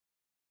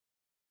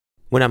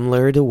When I'm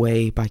lured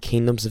away by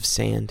kingdoms of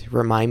sand,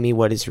 remind me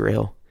what is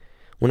real.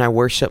 When I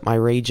worship my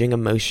raging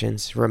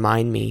emotions,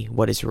 remind me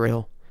what is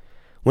real.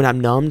 When I'm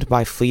numbed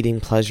by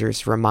fleeting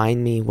pleasures,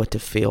 remind me what to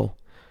feel.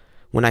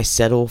 When I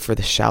settle for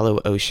the shallow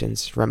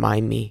oceans,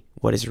 remind me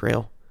what is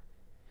real.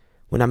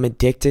 When I'm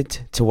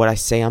addicted to what I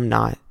say I'm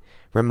not,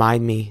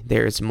 remind me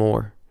there is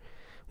more.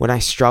 When I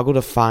struggle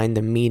to find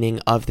the meaning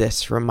of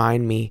this,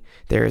 remind me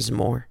there is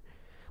more.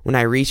 When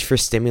I reach for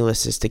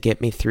stimuluses to get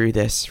me through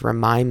this,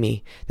 remind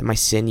me that my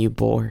sin you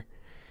bore.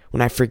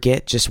 When I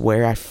forget just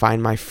where I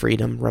find my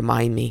freedom,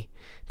 remind me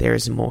there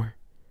is more.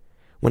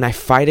 When I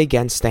fight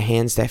against the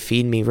hands that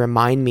feed me,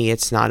 remind me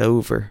it's not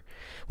over.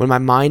 When my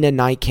mind at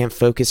night can't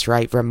focus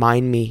right,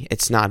 remind me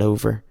it's not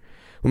over.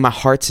 When my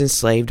heart's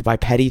enslaved by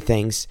petty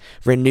things,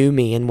 renew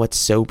me in what's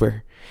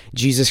sober.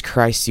 Jesus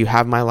Christ, you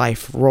have my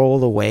life,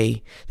 roll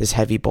away this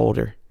heavy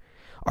boulder.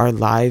 Our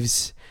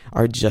lives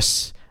are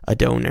just a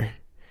donor.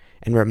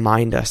 And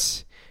remind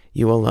us,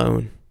 you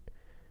alone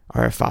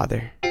are a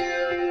Father.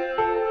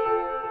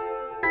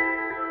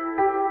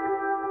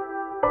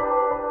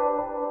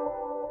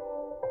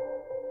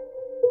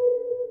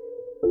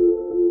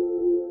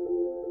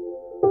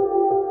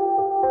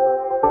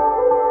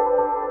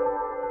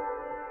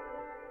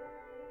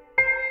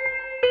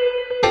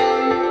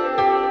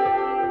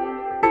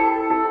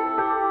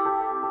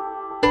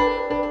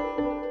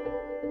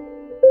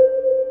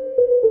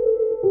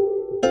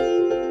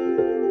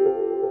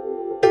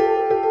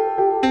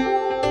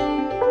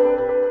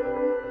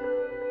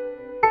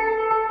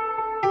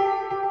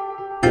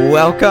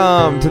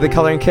 Welcome to the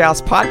Color and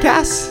Chaos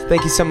podcast.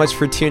 Thank you so much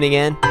for tuning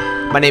in.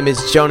 My name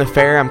is Jonah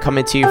Fair. I'm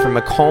coming to you from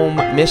Macomb,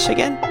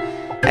 Michigan.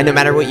 And no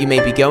matter what you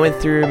may be going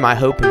through, my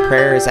hope and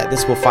prayer is that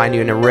this will find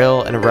you in a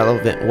real and a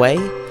relevant way,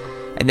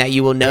 and that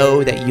you will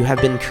know that you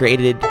have been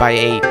created by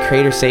a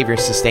creator, savior,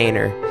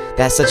 sustainer that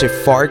has such a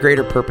far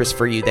greater purpose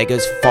for you that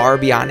goes far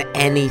beyond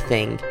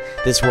anything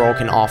this world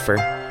can offer.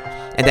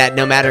 And that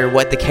no matter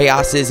what the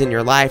chaos is in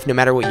your life, no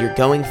matter what you're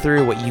going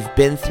through, what you've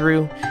been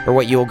through, or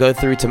what you will go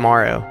through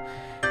tomorrow,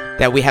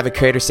 that we have a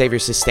creator, savior,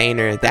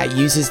 sustainer that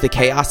uses the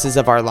chaoses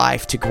of our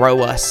life to grow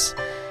us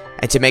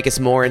and to make us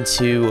more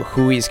into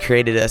who he's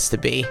created us to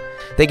be.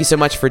 Thank you so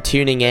much for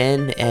tuning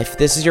in. If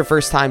this is your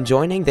first time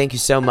joining, thank you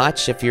so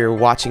much. If you're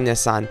watching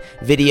this on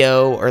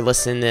video or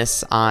listening to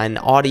this on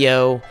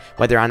audio,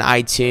 whether on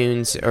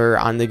iTunes or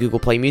on the Google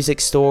Play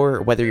Music Store,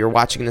 or whether you're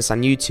watching this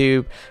on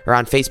YouTube or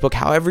on Facebook,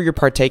 however you're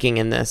partaking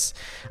in this,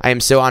 I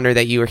am so honored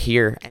that you are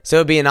here. So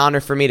it'd be an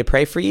honor for me to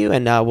pray for you,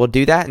 and we'll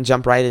do that and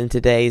jump right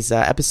into today's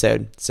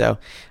episode. So,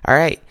 all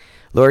right.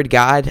 Lord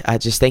God,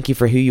 just thank you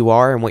for who you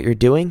are and what you're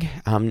doing.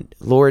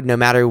 Lord, no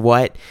matter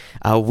what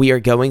we are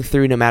going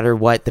through, no matter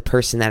what the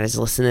person that is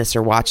listening to this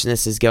or watching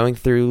this is going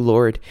through,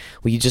 Lord,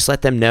 will you just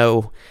let them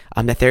know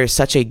that there is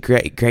such a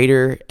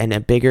greater and a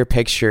bigger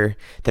picture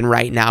than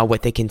right now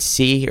what they can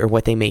see or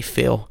what they may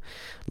feel.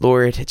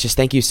 Lord, just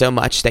thank you so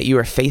much that you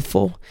are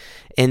faithful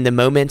in the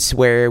moments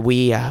where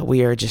we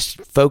are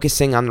just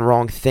focusing on the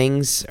wrong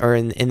things, or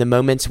in the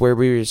moments where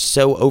we are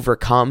so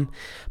overcome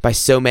by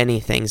so many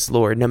things,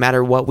 Lord. No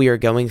matter what we are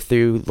going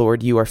through,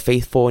 Lord, you are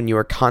faithful and you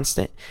are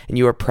constant and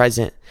you are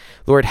present.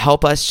 Lord,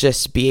 help us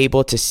just be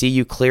able to see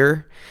you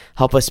clearer.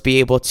 Help us be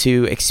able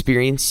to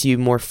experience you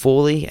more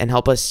fully, and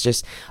help us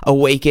just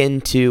awaken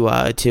to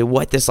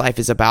what this life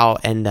is about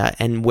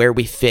and where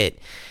we fit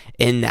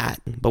in that.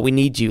 But we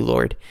need you,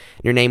 Lord.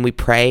 In your name we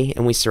pray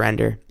and we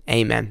surrender.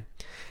 Amen.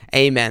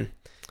 Amen.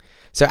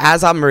 So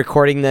as I'm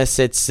recording this,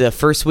 it's the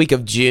first week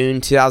of June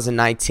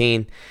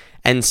 2019.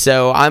 And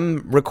so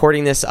I'm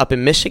recording this up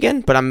in Michigan,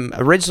 but I'm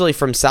originally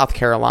from South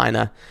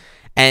Carolina.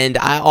 And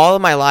all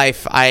of my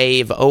life,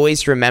 I've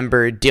always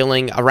remembered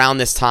dealing around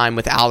this time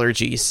with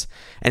allergies,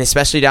 and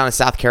especially down in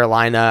South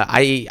Carolina.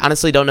 I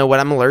honestly don't know what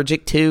I'm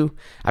allergic to.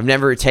 I've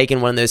never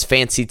taken one of those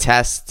fancy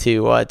tests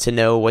to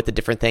know what the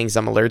different things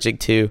I'm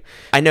allergic to.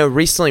 I know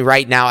recently,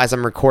 right now, as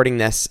I'm recording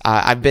this,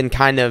 I've been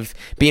kind of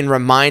being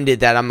reminded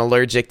that I'm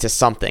allergic to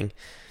something.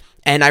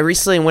 And I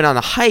recently went on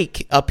a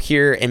hike up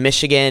here in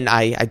Michigan.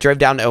 I drove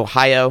down to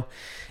Ohio.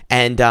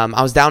 And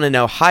I was down in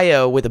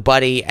Ohio with a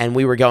buddy, and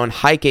we were going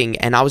hiking,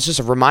 and I was just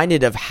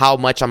reminded of how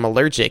much I'm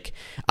allergic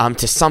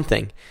to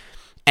something.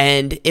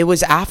 And it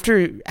was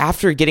after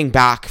getting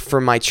back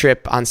from my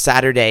trip on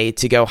Saturday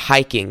to go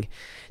hiking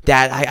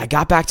that I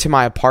got back to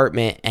my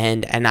apartment,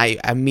 and I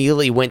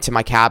immediately went to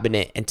my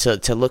cabinet and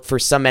to look for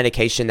some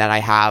medication that I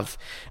have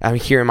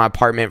here in my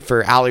apartment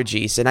for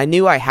allergies. And I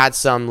knew I had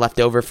some left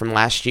over from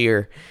last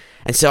year.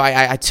 And so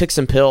I took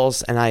some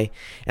pills, and I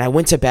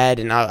went to bed,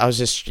 and I was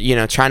just,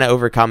 trying to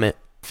overcome it.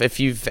 If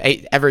you've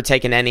ever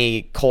taken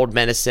any cold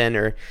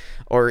medicine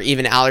or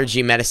even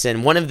allergy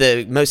medicine, one of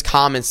the most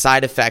common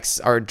side effects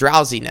are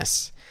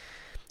drowsiness.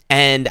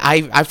 And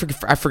I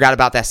forgot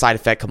about that side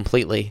effect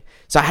completely.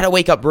 So I had to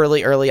wake up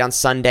really early on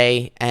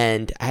Sunday,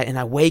 and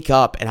I wake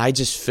up and I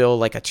just feel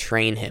like a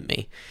train hit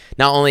me.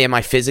 Not only am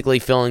I physically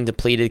feeling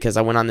depleted because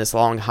I went on this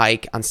long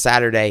hike on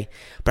Saturday,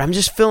 but I'm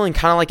just feeling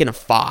kind of like in a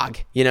fog,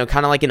 kind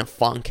of like in a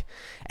funk.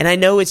 And I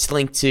know it's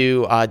linked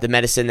to the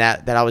medicine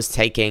that I was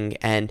taking.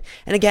 And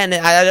again,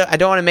 I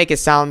don't want to make it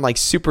sound like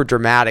super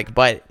dramatic,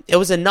 but it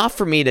was enough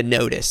for me to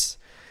notice.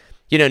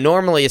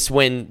 Normally it's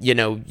when,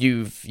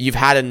 you've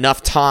had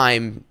enough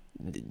time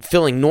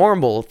feeling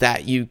normal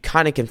that you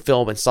kind of can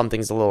feel when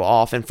something's a little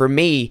off. And for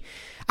me,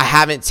 I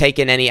haven't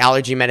taken any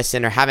allergy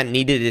medicine or haven't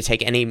needed to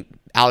take any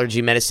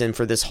allergy medicine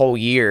for this whole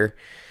year.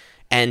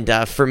 And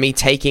for me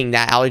taking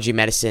that allergy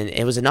medicine,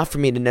 it was enough for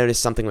me to notice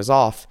something was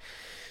off.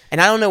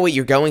 And I don't know what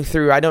you're going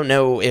through. I don't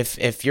know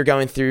if you're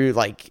going through,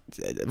 like,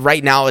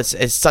 right now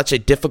it's such a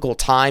difficult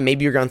time.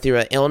 Maybe you're going through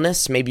an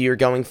illness. Maybe you're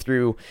going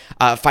through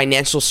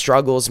financial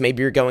struggles.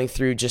 Maybe you're going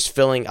through just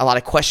feeling a lot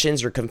of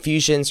questions or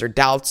confusions or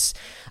doubts.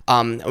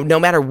 No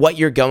matter what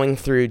you're going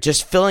through,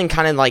 just feeling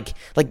kind of like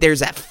there's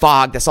that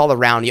fog that's all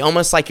around you,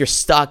 almost like you're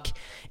stuck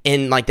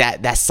in like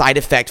that side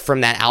effect from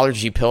that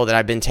allergy pill that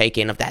I've been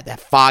taking, of that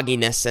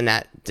fogginess, and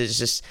that there's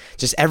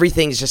just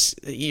everything's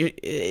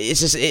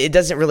it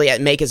doesn't really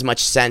make as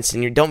much sense,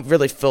 and you don't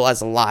really feel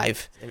as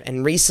alive.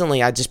 And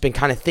recently I've just been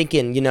kind of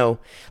thinking,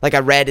 like I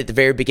read at the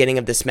very beginning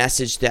of this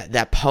message,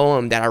 that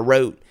poem that I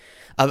wrote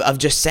of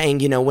just saying,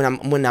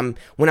 when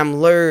I'm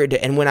lured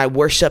and when I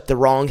worship the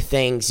wrong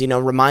things,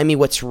 remind me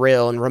what's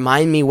real and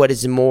remind me what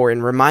is more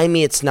and remind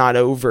me it's not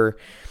over.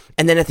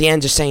 And then at the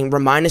end, just saying,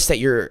 remind us that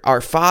you're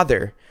our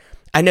Father.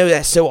 I know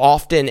that so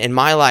often in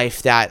my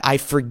life that I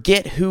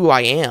forget who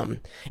I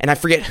am and I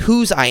forget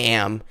whose I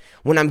am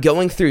when I'm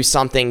going through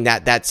something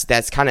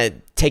that's kind of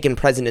taken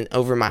precedent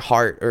over my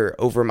heart or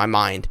over my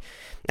mind.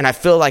 And I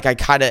feel like I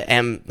kind of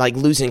am like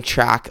losing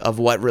track of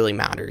what really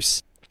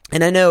matters.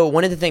 And I know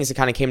one of the things that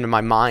kind of came to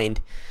my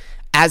mind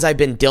as I've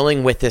been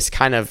dealing with this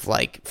kind of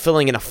like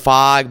feeling in a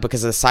fog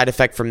because of the side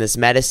effect from this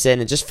medicine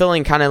and just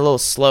feeling kind of a little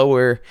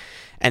slower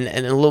and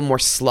a little more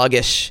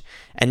sluggish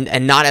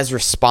and not as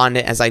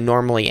respondent as I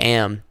normally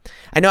am.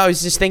 I know I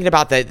was just thinking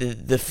about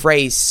the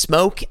phrase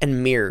smoke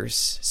and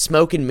mirrors.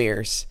 Smoke and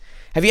mirrors.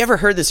 Have you ever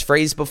heard this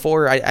phrase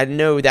before? I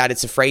know that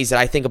it's a phrase that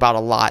I think about a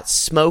lot.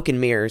 Smoke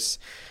and mirrors.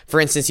 For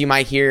instance, you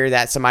might hear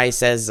that somebody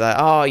says,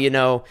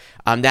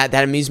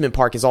 that amusement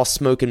park is all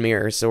smoke and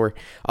mirrors, or,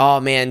 oh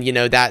man,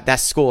 that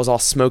school is all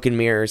smoke and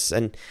mirrors.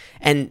 And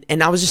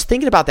I was just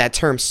thinking about that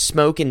term,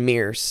 smoke and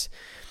mirrors,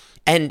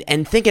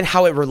 and thinking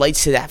how it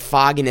relates to that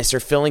fogginess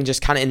or feeling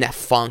just kind of in that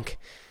funk.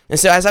 And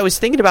so as I was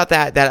thinking about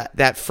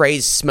that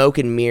phrase, smoke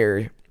and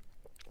mirror,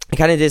 I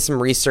kind of did some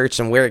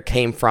research on where it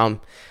came from.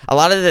 A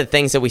lot of the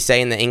things that we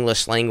say in the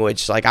English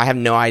language, like I have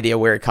no idea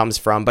where it comes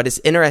from, but it's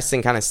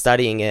interesting kind of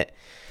studying it.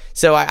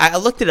 So I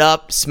looked it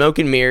up, smoke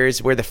and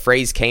mirrors, where the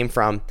phrase came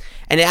from.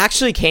 And it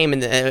actually came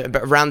in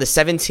around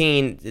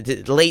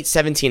the late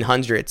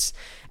 1700s.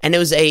 And it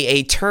was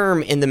a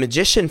term in the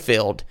magician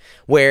field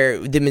where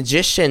the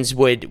magicians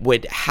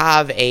would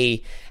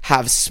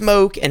have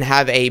smoke and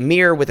have a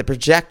mirror with a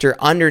projector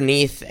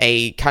underneath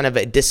a kind of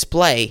a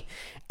display.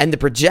 And the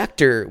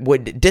projector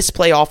would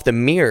display off the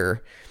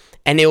mirror,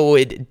 and it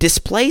would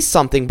display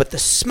something, but the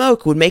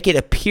smoke would make it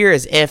appear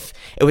as if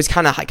it was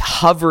kind of like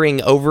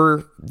hovering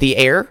over the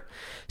air.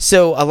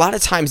 So a lot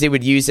of times they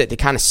would use it to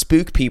kind of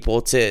spook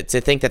people to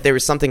think that there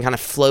was something kind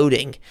of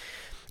floating.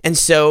 And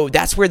so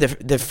that's where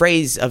the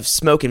phrase of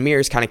smoke and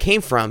mirrors kind of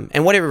came from.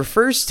 And what it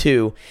refers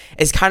to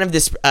is kind of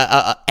this,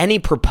 any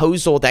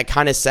proposal that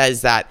kind of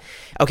says that,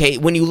 okay,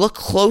 when you look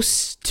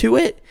close to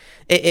it,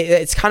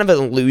 it's kind of an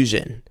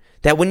illusion.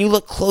 That when you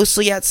look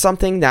closely at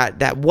something,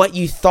 that what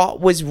you thought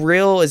was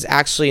real is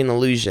actually an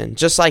illusion.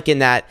 Just like in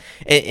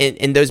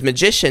those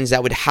magicians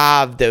that would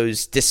have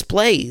those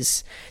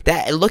displays,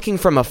 that looking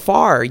from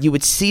afar, you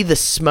would see the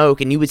smoke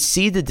and you would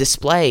see the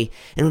display,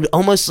 and it would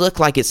almost look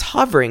like it's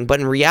hovering. But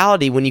in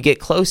reality, when you get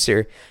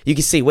closer, you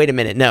can see, wait a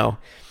minute, no,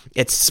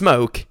 it's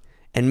smoke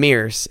and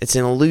mirrors. It's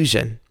an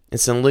illusion.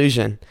 It's an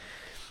illusion.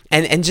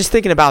 And just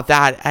thinking about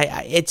that,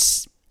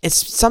 it's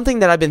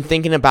something that I've been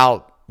thinking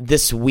about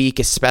this week,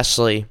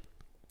 especially.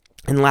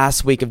 And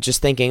last week, of just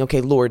thinking,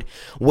 okay, Lord,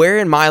 where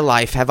in my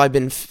life have I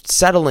been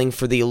settling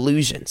for the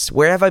illusions?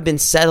 Where have I been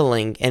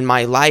settling in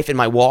my life, in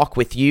my walk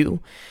with you?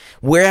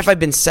 Where have I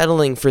been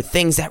settling for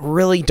things that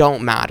really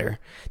don't matter?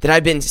 That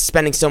I've been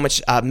spending so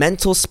much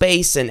mental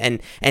space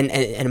and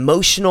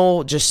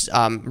emotional, just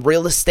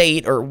real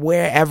estate or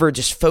wherever,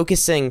 just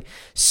focusing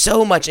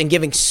so much and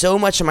giving so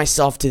much of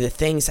myself to the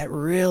things that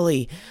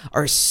really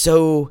are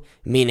so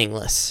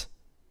meaningless.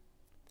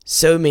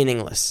 So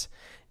meaningless.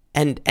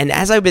 And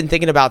as I've been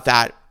thinking about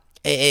that,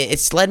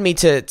 it's led me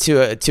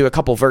to a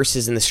couple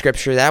verses in the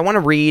scripture that I want to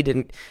read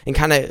and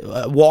kind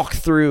of walk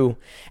through.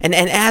 And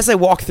as I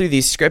walk through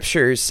these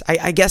scriptures,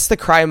 I guess the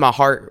cry of my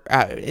heart,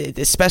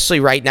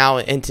 especially right now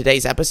in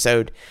today's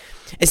episode,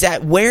 is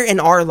that where in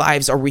our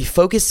lives are we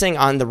focusing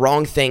on the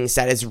wrong things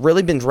that has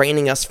really been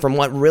draining us from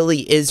what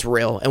really is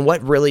real and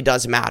what really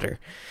does matter?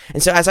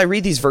 And so as I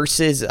read these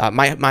verses,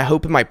 my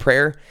hope and my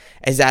prayer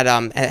is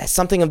that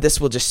something of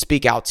this will just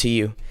speak out to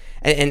you.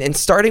 And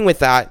starting with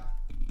that,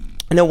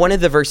 I know one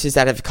of the verses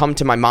that have come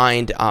to my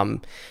mind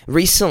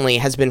recently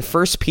has been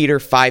 1 Peter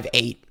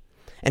 5:8.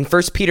 And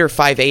 1 Peter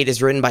 5:8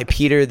 is written by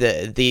Peter,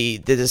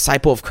 the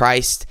disciple of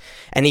Christ,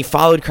 and he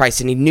followed Christ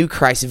and he knew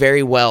Christ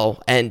very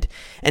well. And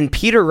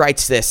Peter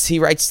writes this. He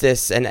writes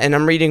this, and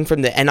I'm reading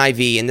from the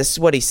NIV, and this is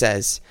what he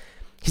says.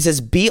 He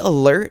says, "Be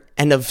alert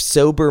and of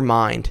sober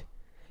mind.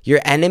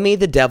 Your enemy,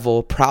 the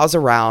devil, prowls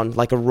around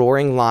like a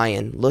roaring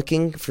lion,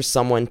 looking for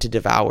someone to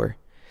devour."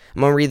 I'm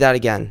going to read that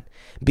again.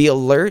 "Be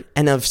alert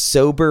and of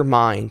sober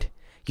mind.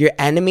 Your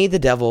enemy, the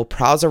devil,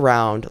 prowls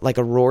around like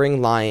a roaring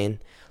lion,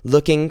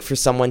 looking for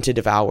someone to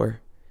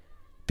devour."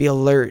 Be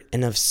alert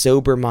and of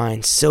sober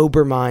mind,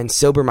 sober mind,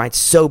 sober mind,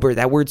 sober.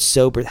 That word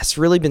sober, that's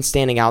really been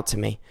standing out to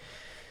me.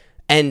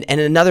 And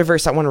another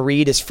verse I want to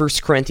read is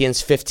 1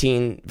 Corinthians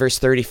 15, verse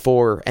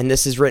 34. And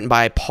this is written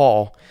by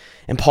Paul.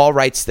 And Paul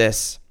writes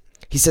this.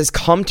 He says,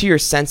 "Come to your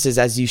senses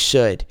as you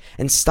should,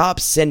 and stop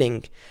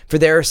sinning. For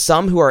there are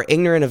some who are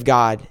ignorant of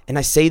God, and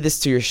I say this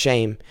to your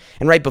shame."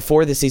 And right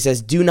before this, he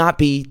says, "Do not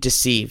be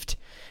deceived."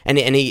 And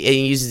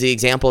he uses the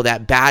example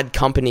that bad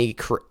company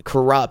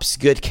corrupts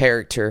good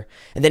character.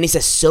 And then he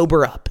says,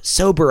 sober up,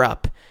 sober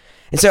up.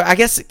 And so I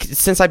guess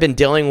since I've been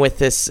dealing with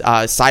this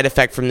side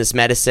effect from this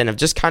medicine of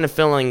just kind of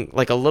feeling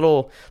like a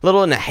little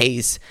in a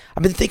haze,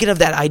 I've been thinking of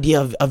that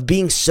idea of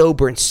being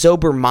sober and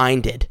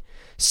sober-minded.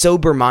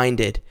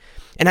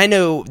 And I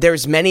know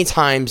there's many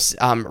times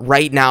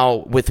right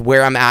now with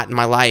where I'm at in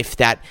my life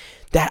that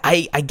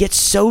I get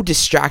so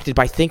distracted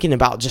by thinking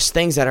about just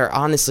things that are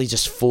honestly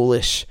just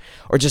foolish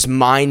or just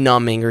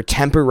mind-numbing or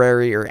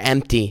temporary or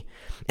empty.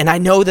 And I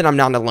know that I'm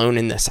not alone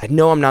in this. I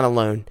know I'm not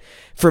alone.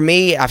 For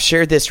me, I've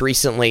shared this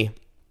recently.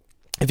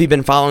 If you've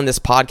been following this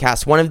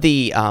podcast, one of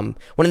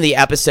the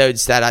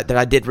episodes that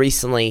I did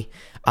recently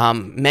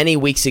many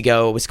weeks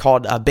ago was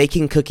called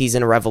 "Baking Cookies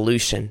in a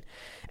Revolution."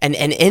 And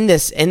in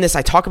this,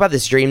 I talk about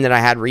this dream that I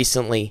had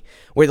recently,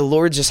 where the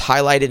Lord just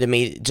highlighted to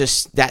me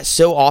just that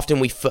so often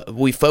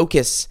we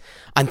focus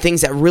on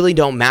things that really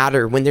don't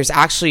matter when there's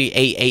actually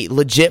a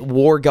legit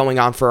war going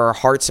on for our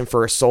hearts and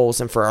for our souls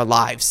and for our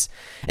lives,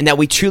 and that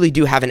we truly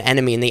do have an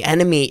enemy, and the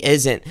enemy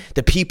isn't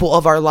the people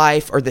of our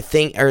life or the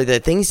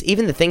things,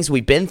 even the things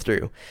we've been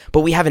through,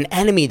 but we have an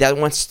enemy that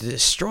wants to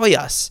destroy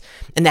us,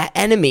 and that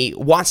enemy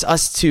wants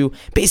us to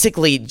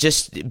basically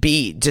just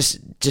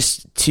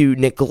to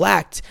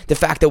neglect the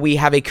fact that we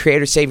have a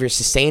creator, savior,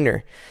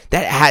 sustainer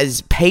that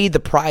has paid the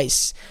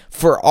price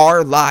for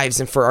our lives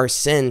and for our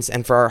sins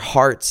and for our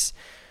hearts.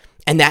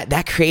 And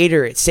that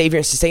creator, savior,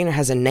 and sustainer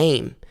has a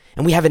name.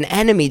 And we have an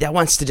enemy that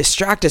wants to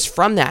distract us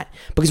from that.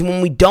 Because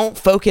when we don't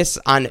focus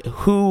on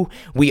who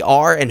we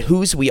are and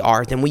whose we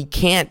are, then we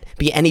can't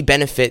be any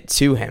benefit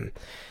to him.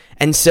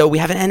 And so we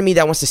have an enemy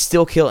that wants to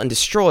steal, kill, and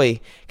destroy,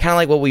 kind of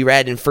like what we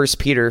read in 1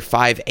 Peter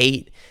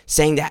 5:8,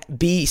 saying that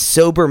be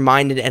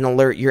sober-minded and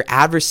alert. Your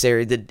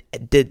adversary,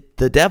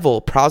 the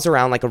devil, prowls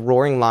around like a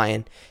roaring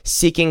lion,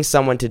 seeking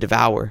someone to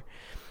devour.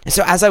 And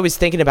so as I was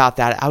thinking about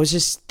that, I was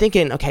just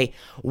thinking, okay,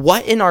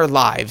 what in our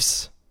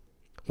lives,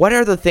 what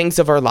are the things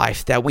of our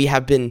life that we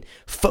have been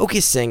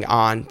focusing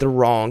on the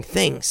wrong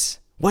things?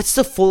 What's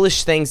the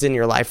foolish things in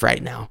your life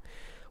right now?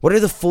 What are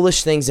the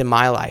foolish things in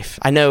my life?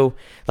 I know,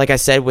 like I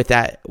said, with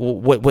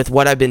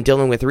what I've been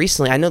dealing with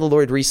recently, I know the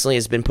Lord recently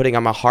has been putting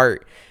on my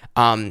heart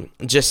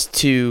just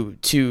to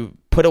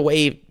put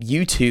away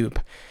YouTube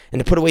and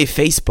to put away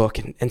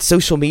Facebook and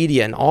social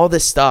media and all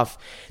this stuff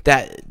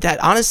that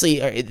honestly,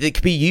 it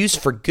could be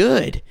used for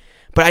good.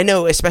 But I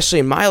know, especially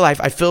in my life,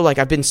 I feel like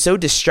I've been so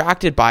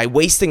distracted by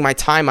wasting my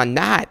time on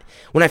that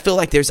when I feel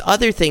like there's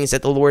other things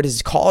that the Lord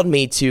has called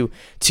me to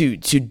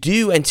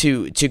do and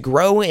to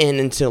grow in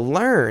and to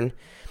learn,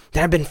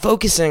 that I've been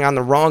focusing on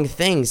the wrong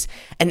things.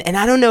 And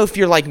I don't know if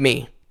you're like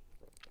me,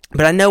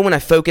 but I know when I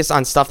focus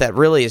on stuff that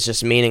really is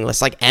just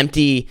meaningless, like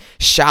empty,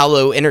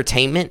 shallow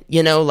entertainment,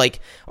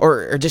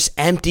 or just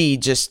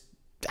empty,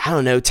 I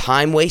don't know,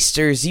 time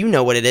wasters. You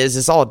know what it is.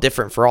 It's all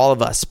different for all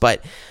of us,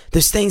 but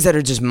there's things that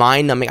are just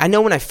mind numbing. I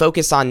know when I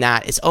focus on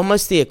that, it's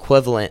almost the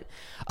equivalent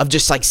of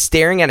just like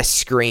staring at a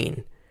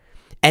screen.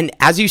 And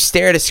as you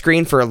stare at a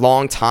screen for a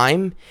long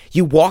time,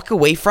 you walk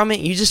away from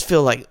it. You just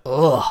feel like,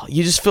 ugh,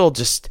 you just feel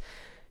just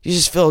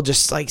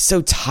like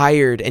so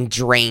tired and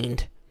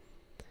drained.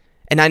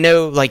 And I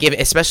know, like,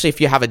 especially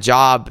if you have a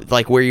job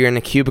like where you're in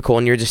a cubicle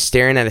and you're just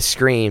staring at a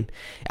screen,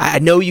 I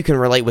know you can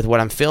relate with what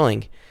I'm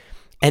feeling.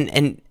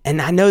 And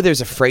I know there's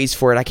a phrase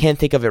for it. I can't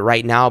think of it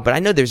right now, but I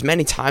know there's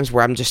many times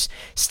where I'm just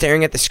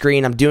staring at the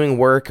screen. I'm doing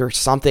work or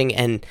something,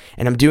 and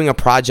I'm doing a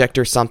project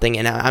or something,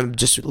 and I'm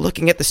just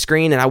looking at the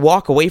screen, and I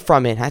walk away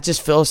from it. And I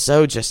just feel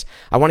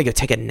I want to go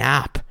take a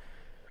nap.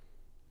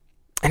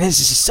 And there's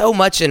just so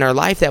much in our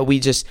life that we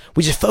just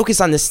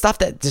focus on this stuff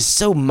that's just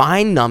so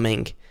mind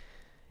numbing.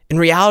 In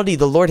reality,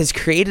 the Lord has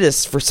created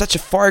us for such a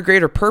far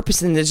greater purpose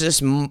than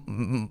just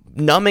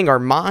numbing our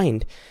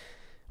mind.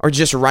 or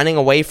just running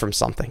away from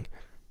something.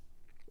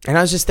 And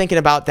I was just thinking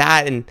about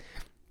that, and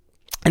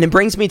it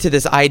brings me to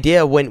this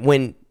idea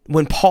when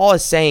Paul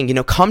is saying,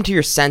 come to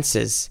your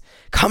senses,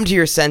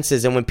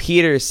 and when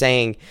Peter is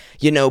saying,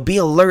 be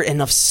alert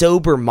and of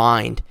sober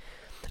mind.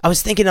 I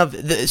was thinking of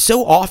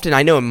so often,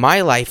 I know in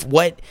my life,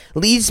 what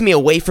leads me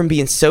away from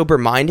being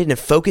sober-minded and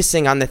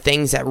focusing on the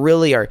things that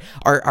really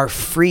are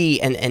free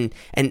and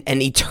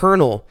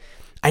eternal.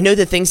 I know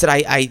the things that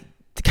I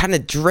kind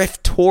of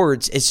drift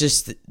towards is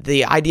just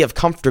the idea of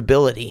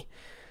comfortability.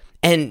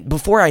 And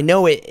before I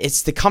know it,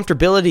 it's the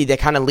comfortability that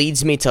kind of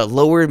leads me to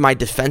lower my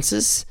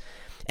defenses.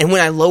 And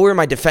when I lower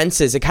my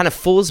defenses, it kind of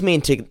fools me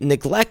into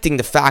neglecting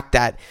the fact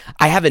that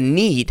I have a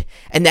need,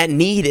 and that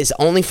need is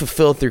only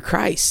fulfilled through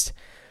Christ.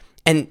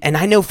 And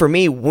I know for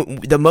me,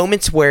 the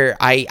moments where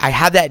I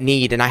have that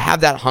need and I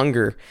have that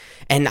hunger,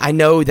 and I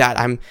know that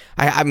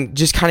I'm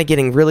just kind of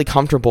getting really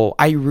comfortable,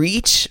 I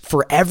reach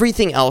for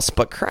everything else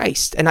but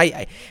Christ. And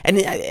I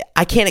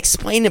can't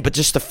explain it, but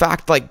just the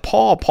fact, like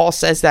Paul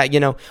says that,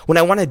 when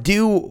I want to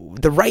do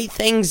the right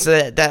things,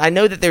 that I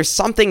know that there's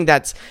something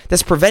that's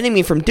preventing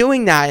me from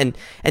doing that.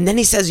 And then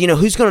he says,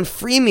 who's going to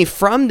free me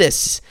from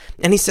this?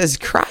 And he says,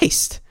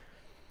 Christ.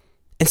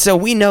 And so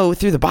we know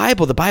through the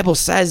Bible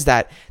says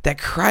that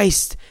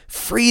Christ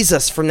frees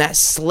us from that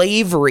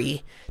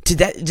slavery to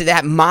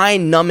that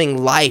mind-numbing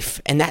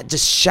life and that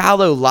just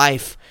shallow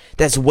life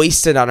that's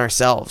wasted on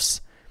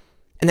ourselves.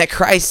 And that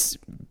Christ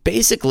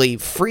basically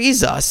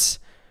frees us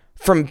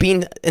from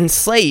being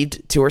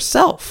enslaved to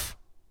ourselves.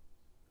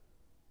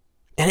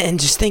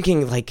 And just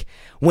thinking, like,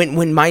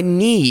 when my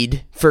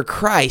need for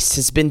Christ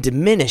has been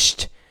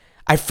diminished,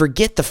 I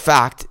forget the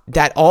fact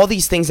that all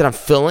these things that I'm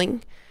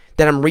filling,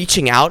 that I'm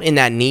reaching out in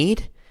that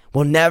need,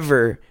 will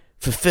never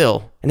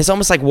fulfill. And it's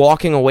almost like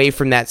walking away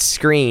from that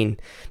screen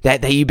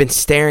that you've been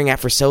staring at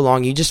for so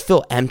long. You just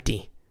feel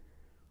empty.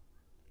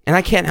 And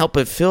I can't help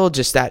but feel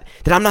just that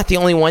I'm not the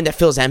only one that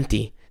feels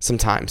empty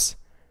sometimes.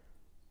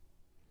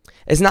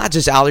 It's not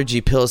just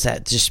allergy pills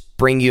that just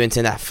bring you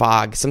into that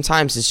fog.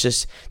 Sometimes it's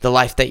just the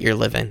life that you're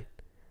living.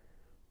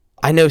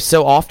 I know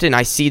so often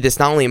I see this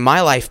not only in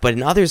my life, but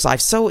in others'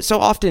 lives. So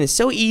often it's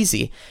so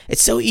easy.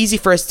 It's so easy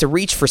for us to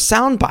reach for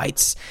sound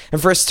bites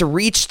and for us to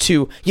reach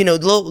to,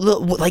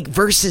 like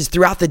verses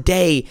throughout the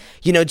day,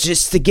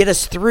 just to get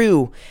us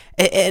through.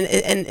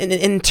 And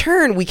in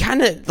turn, we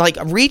kind of like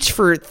reach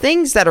for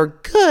things that are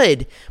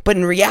good, but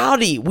in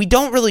reality, we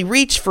don't really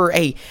reach for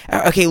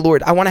okay,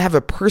 Lord, I want to have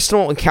a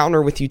personal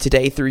encounter with you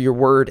today through your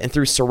word and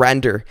through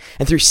surrender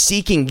and through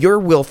seeking your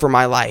will for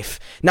my life,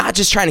 not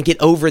just trying to get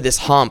over this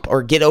hump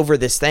or get over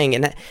this thing.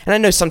 And I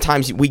know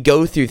sometimes we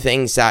go through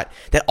things that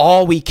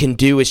all we can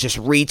do is just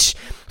reach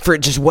for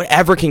just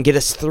whatever can get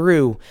us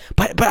through.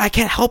 But I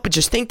can't help but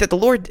just think that the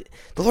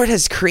Lord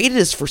has created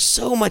us for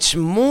so much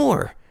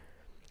more.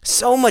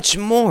 So much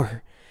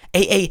more.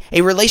 A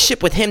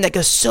relationship with him that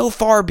goes so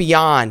far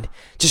beyond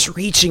just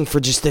reaching for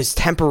just those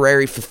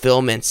temporary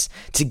fulfillments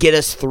to get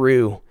us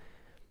through.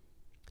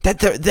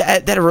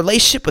 That a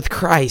relationship with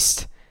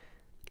Christ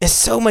is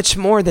so much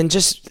more than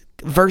just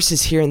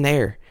verses here and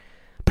there.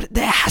 But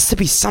there has to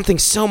be something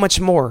so much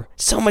more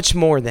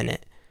than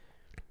it.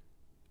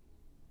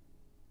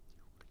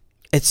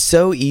 It's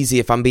so easy,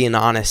 if I'm being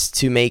honest,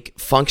 to make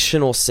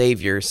functional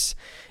saviors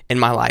in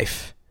my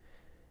life.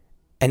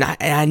 And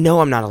I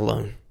know I'm not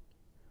alone.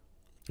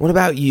 What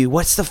about you?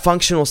 What's the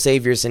functional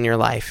saviors in your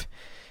life?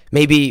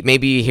 Maybe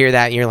you hear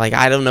that and you're like,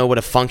 I don't know what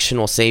a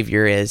functional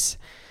savior is.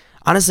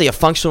 Honestly, a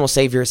functional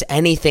savior is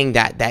anything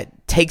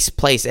that takes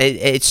place.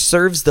 It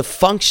serves the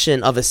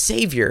function of a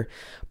savior,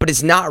 but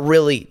it's not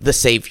really the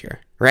savior,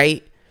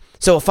 right?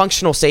 So a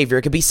functional savior,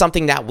 it could be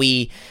something that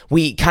we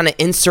kind of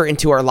insert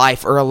into our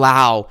life or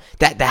allow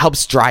that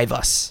helps drive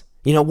us.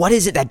 What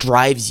is it that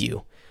drives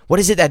you? What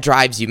is it that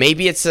drives you?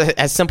 Maybe it's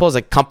as simple as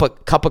a cup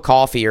of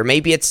coffee, or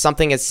maybe it's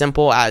something as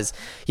simple as,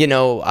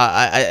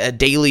 a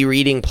daily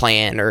reading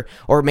plan,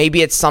 or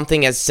maybe it's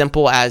something as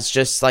simple as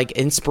just like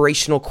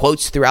inspirational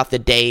quotes throughout the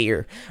day,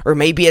 or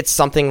maybe it's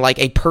something like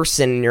a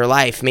person in your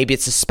life. Maybe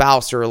it's a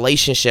spouse or a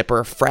relationship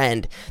or a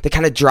friend that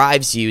kind of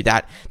drives you,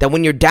 that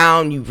when you're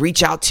down, you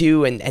reach out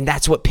to, and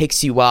that's what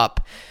picks you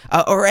up,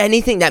 or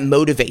anything that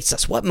motivates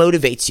us. What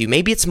motivates you?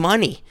 Maybe it's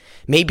money.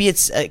 Maybe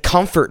it's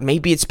comfort,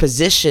 maybe it's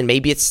position,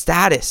 maybe it's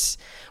status.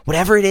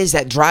 Whatever it is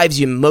that drives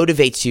you,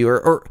 motivates you,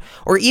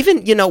 or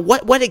even,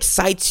 what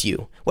excites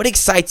you? What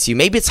excites you?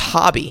 Maybe it's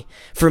hobby.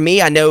 For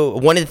me, I know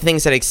one of the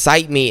things that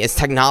excite me is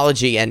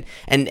technology, and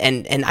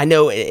I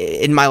know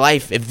in my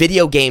life,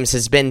 video games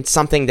has been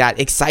something that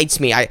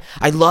excites me.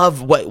 I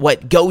love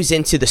what goes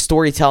into the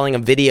storytelling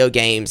of video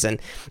games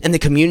and the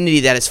community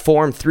that is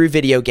formed through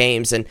video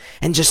games and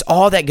just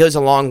all that goes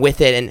along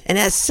with it. And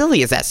as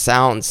silly as that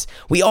sounds,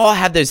 we all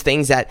have those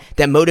things that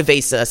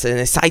motivates us and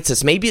excites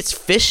us. Maybe it's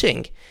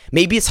fishing.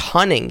 Maybe it's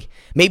hunting.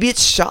 Maybe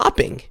it's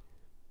shopping.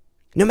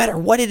 No matter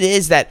what it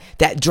is that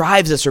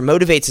drives us or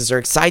motivates us or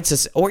excites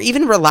us or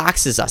even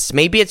relaxes us.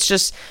 Maybe it's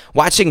just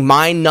watching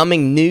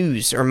mind-numbing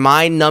news or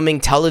mind-numbing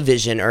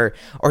television or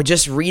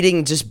just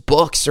reading just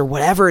books or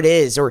whatever it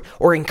is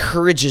or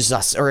encourages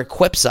us or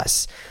equips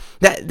us.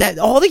 That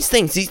all these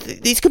things,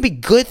 these could be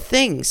good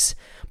things.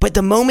 But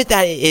the moment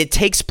that it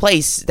takes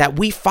place, that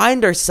we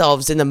find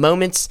ourselves in the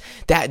moments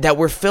that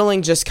we're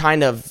feeling just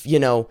kind of,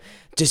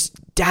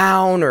 just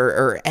down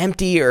or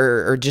empty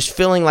or just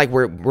feeling like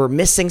we're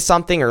missing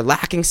something or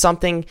lacking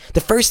something,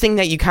 the first thing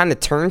that you kind of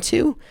turn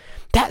to,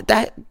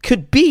 that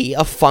could be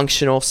a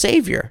functional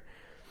savior.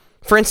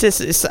 For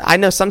instance, I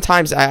know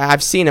sometimes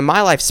I've seen in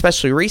my life,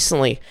 especially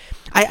recently,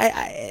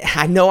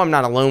 I know I'm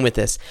not alone with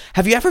this.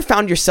 Have you ever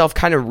found yourself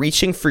kind of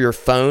reaching for your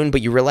phone,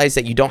 but you realize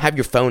that you don't have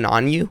your phone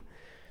on you?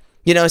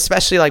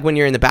 Especially like when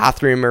you're in the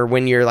bathroom or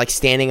when you're like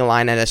standing in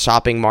line at a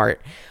shopping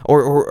mart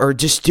or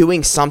just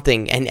doing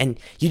something and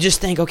you just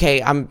think,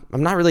 okay, I'm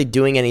not really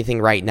doing anything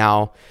right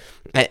now.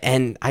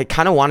 And I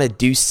kind of want to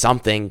do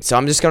something. So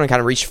I'm just going to kind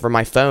of reach for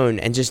my phone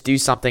and just do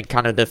something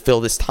kind of to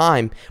fill this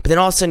time. But then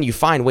all of a sudden you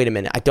find, wait a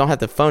minute, I don't have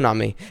the phone on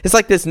me. It's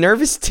like this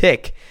nervous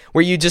tick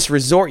where you just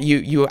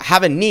you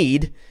have a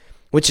need,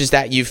 which is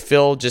that you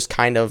feel just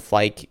kind of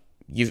like,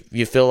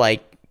 you feel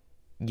like,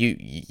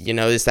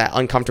 it's that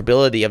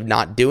uncomfortability of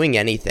not doing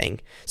anything.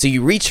 So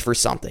you reach for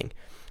something.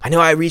 I know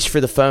I reach for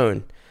the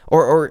phone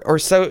or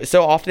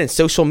so often in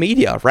social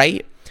media,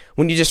 right?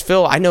 When you just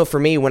feel, I know for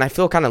me, when I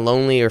feel kind of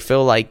lonely or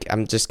feel like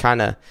I'm just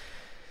kind of,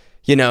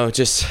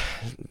 just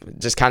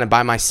kind of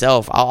by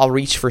myself, I'll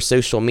reach for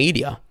social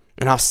media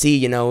and I'll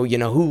see,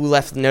 who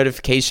left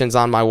notifications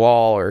on my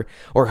wall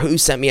or who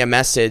sent me a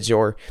message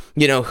or,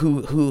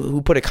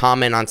 who put a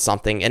comment on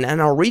something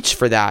and I'll reach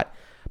for that.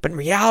 But in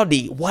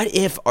reality, what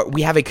if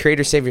we have a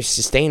creator, savior,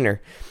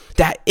 sustainer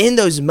that in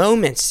those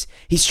moments,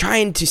 he's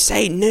trying to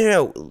say,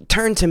 no,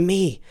 turn to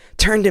me.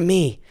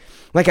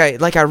 Like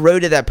I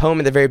wrote in that poem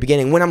at the very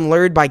beginning, when I'm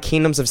lured by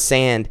kingdoms of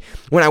sand,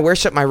 when I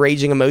worship my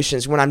raging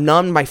emotions, when I'm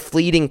numbed by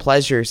fleeting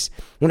pleasures,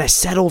 when I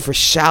settle for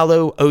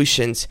shallow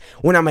oceans,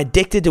 when I'm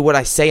addicted to what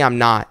I say I'm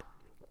not,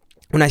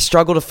 when I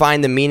struggle to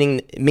find the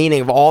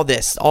meaning of all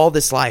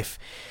this life,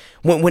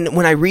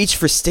 when I reach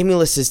for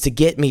stimuluses to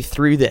get me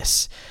through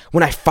this,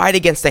 when I fight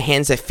against the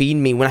hands that feed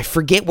me, when I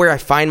forget where I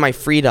find my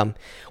freedom,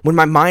 when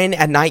my mind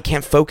at night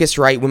can't focus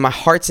right, when my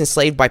heart's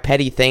enslaved by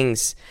petty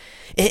things,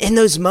 in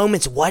those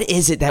moments, what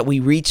is it that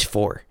we reach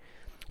for?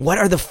 What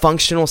are the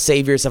functional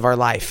saviors of our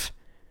life?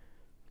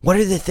 What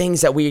are the things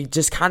that we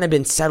just kind of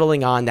been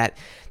settling on that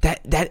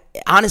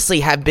honestly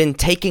have been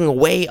taking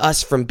away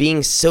us from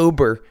being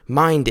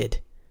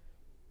sober-minded?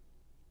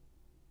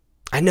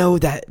 I know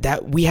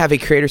that we have a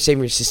creator,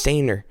 savior,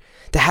 sustainer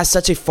that has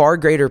such a far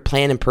greater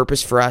plan and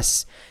purpose for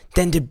us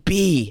than to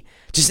be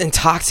just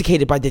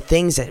intoxicated by the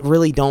things that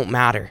really don't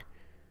matter.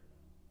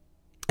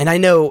 And I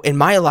know in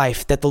my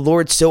life that the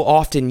Lord so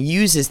often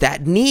uses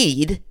that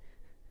need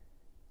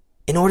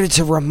in order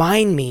to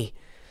remind me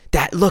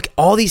that, look,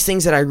 all these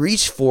things that I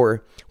reach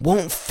for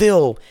won't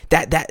fill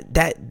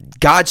that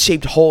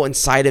God-shaped hole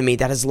inside of me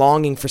that is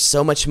longing for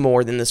so much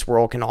more than this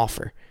world can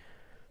offer.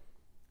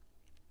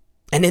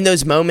 And in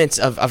those moments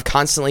of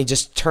constantly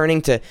just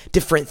turning to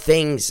different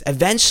things,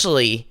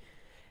 eventually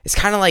it's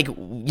kind of like,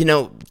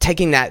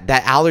 taking that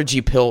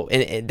allergy pill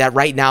and that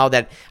right now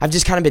that I've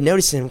just kind of been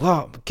noticing,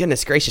 whoa,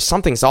 goodness gracious,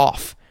 something's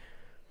off.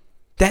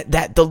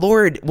 That the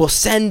Lord will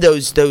send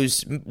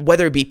those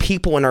whether it be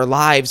people in our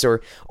lives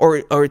or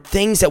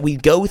things that we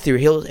go through,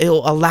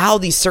 He'll allow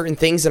these certain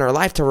things in our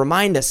life to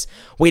remind us,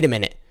 wait a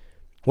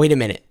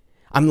minute.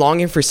 I'm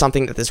longing for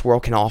something that this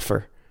world can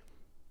offer.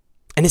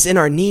 And it's in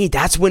our need.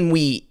 That's when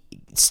we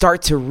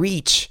start to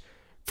reach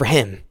for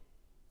Him.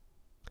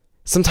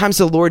 Sometimes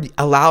the Lord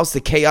allows the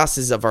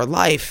chaoses of our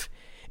life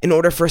in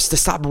order for us to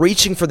stop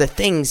reaching for the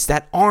things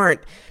that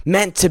aren't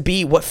meant to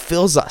be what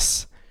fills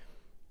us,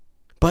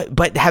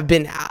 but have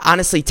been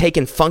honestly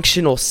taken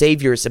functional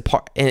saviors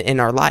in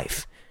our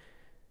life.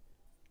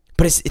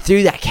 But it's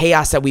through that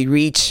chaos that we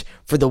reach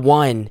for the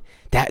one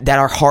that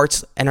our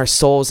hearts and our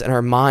souls and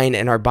our mind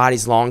and our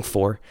bodies long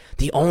for,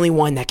 the only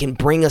one that can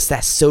bring us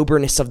that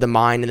soberness of the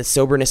mind and the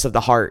soberness of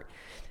the heart,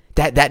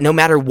 that no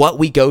matter what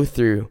we go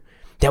through,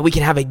 that we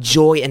can have a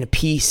joy and a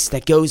peace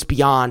that goes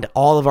beyond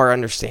all of our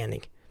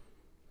understanding.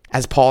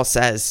 As Paul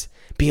says,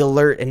 be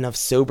alert and of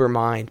sober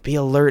mind. Be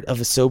alert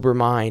of a sober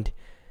mind.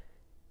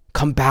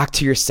 Come back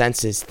to your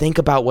senses. Think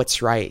about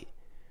what's right.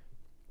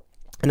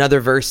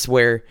 Another verse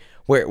where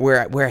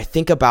I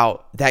think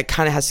about that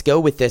kind of has to go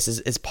with this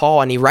is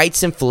Paul, and he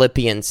writes in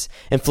Philippians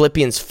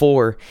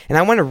 4, and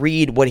I want to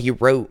read what he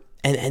wrote.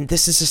 And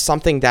this is just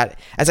something that,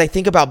 as I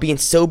think about being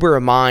sober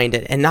of mind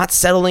and not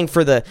settling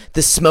for the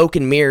smoke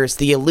and mirrors,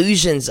 the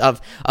illusions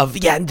of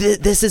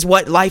this is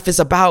what life is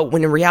about,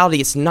 when in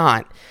reality it's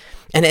not.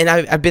 And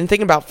I've been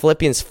thinking about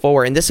Philippians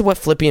 4, and this is what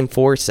Philippians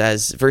 4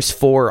 says, verse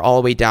 4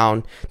 all the way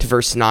down to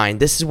verse 9.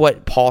 This is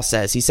what Paul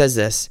says. He says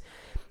this: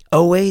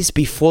 always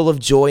be full of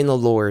joy in the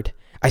Lord.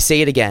 I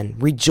say it again,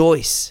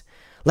 rejoice.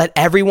 Let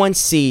everyone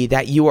see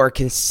that you are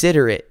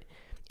considerate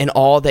in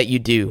all that you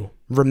do.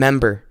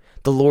 Remember,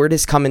 the Lord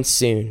is coming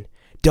soon.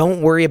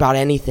 Don't worry about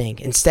anything.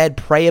 Instead,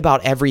 pray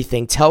about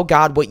everything. Tell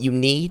God what you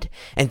need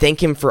and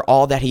thank Him for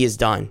all that He has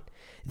done.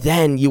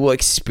 Then you will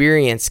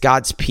experience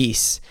God's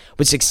peace,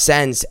 which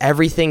extends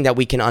everything that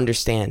we can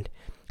understand.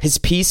 His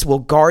peace will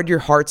guard your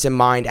hearts and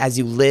mind as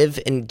you live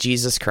in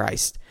Jesus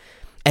Christ.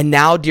 And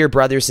now, dear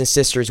brothers and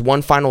sisters,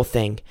 one final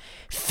thing.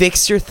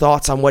 Fix your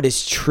thoughts on what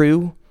is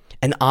true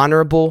and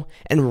honorable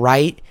and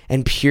right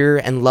and pure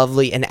and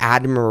lovely and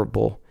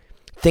admirable.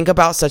 Think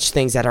about such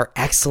things that are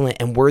excellent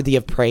and worthy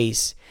of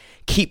praise.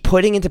 Keep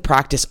putting into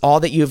practice all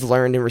that you have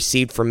learned and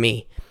received from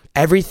me,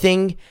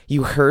 everything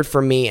you heard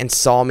from me and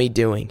saw me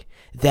doing.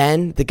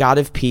 Then the God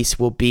of peace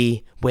will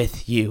be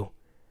with you.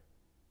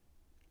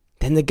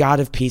 Then the God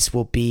of peace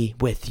will be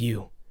with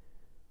you.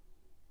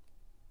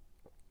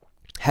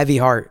 Heavy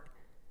heart.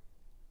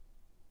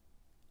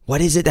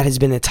 What is it that has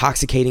been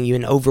intoxicating you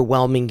and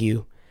overwhelming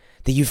you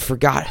that you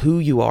forgot who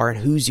you are and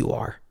whose you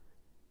are?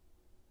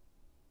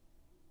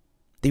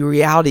 The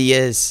reality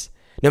is,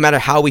 no matter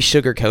how we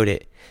sugarcoat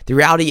it, the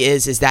reality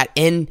is that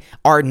in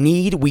our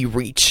need, we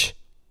reach.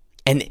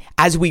 And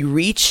as we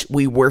reach,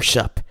 we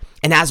worship.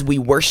 And as we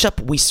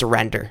worship, we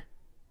surrender.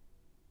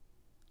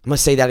 I'm going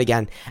to say that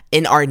again.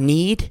 In our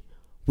need,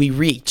 we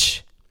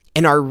reach.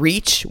 In our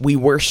reach, we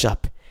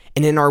worship.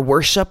 And in our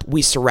worship,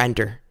 we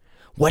surrender.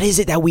 What is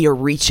it that we are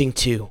reaching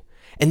to?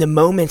 In the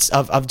moments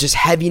of just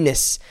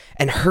heaviness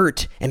and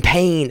hurt and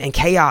pain and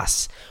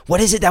chaos,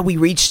 what is it that we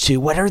reach to?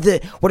 What are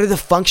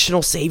the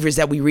functional saviors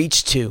that we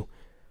reach to?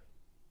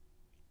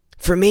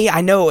 For me,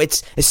 I know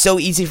it's so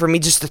easy for me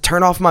just to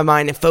turn off my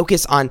mind and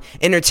focus on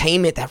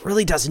entertainment that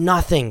really does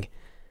nothing.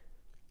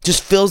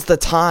 Just fills the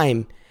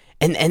time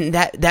and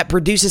that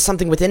produces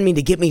something within me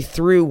to get me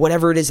through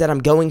whatever it is that I'm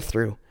going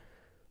through.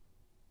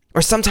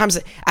 Or sometimes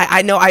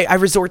I know I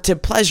resort to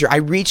pleasure. I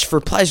reach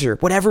for pleasure,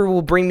 whatever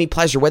will bring me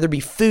pleasure, whether it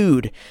be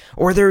food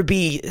or whether it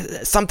be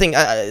something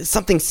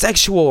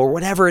sexual or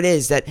whatever it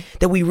is that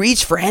we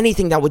reach for,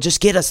 anything that will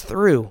just get us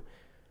through.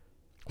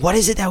 What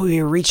is it that we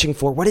are reaching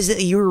for? What is it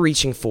that you're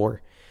reaching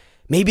for?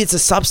 Maybe it's a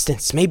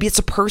substance. Maybe it's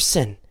a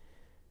person.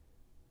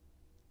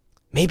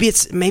 Maybe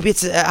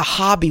it's a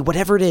hobby,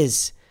 whatever it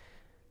is.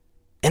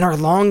 And our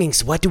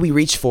longings, what do we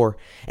reach for?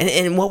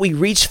 And what we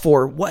reach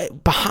for,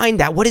 what behind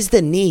that, what is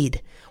the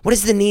need? What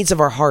is the needs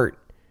of our heart?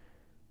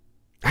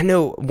 I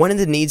know one of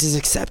the needs is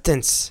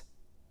acceptance,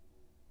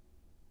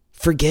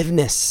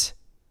 forgiveness,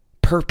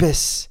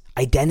 purpose,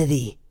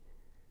 identity,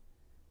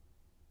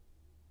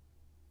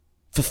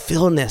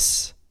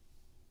 fulfillment.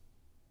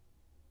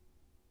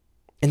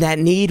 And that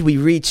need we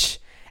reach,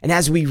 and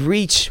as we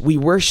reach, we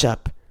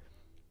worship.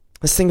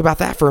 Let's think about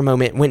that for a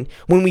moment.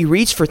 When we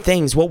reach for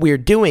things, what we're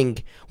doing,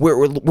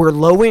 we're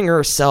lowering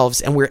ourselves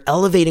and we're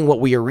elevating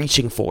what we are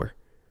reaching for.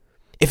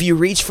 If you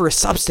reach for a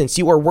substance,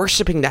 you are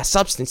worshiping that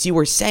substance. You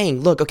are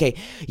saying, look, okay,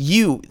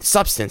 you,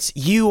 substance,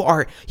 you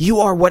are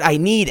what I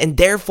need, and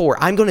therefore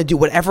I'm going to do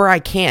whatever I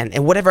can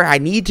and whatever I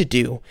need to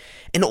do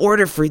in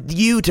order for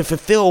you to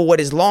fulfill what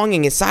is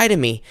longing inside of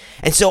me.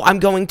 And so I'm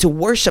going to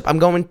worship. I'm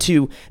going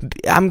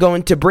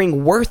to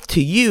bring worth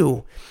to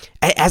you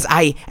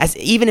as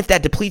even if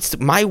that depletes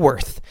my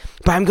worth,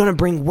 but I'm going to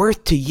bring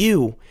worth to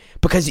you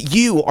because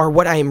you are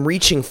what I am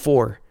reaching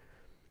for.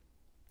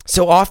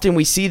 So often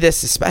we see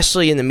this,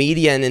 especially in the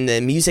media and in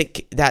the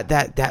music that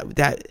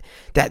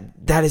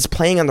is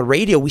playing on the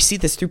radio. We see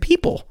this through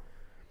people.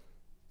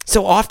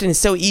 So often it's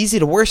so easy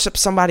to worship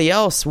somebody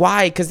else.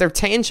 Why? Because they're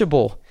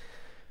tangible.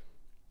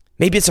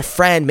 Maybe it's a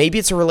friend. Maybe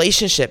it's a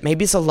relationship.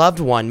 Maybe it's a loved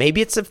one.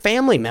 Maybe it's a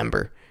family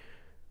member.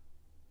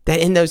 That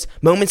in those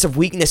moments of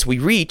weakness we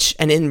reach,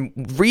 and in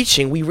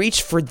reaching, we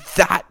reach for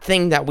that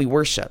thing that we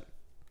worship.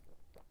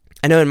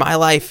 I know in my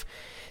life,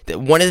 that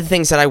one of the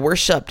things that I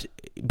worshiped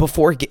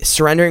before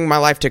surrendering my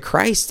life to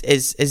Christ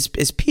is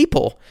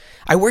people.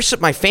 I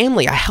worshiped my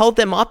family. I held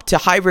them up to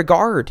high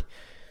regard.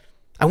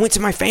 I went to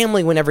my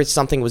family whenever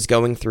something was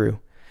going through.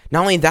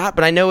 Not only that,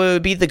 but I know it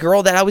would be the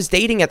girl that I was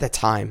dating at the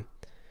time.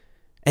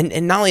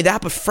 And not only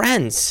that, but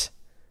friends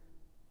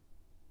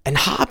and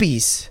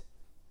hobbies.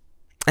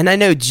 And I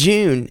know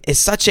June is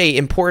such an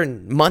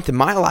important month in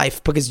my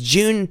life because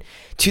June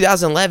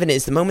 2011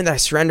 is the moment that I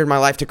surrendered my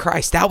life to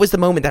Christ. That was the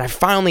moment that I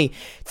finally,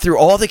 through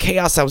all the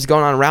chaos that was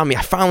going on around me,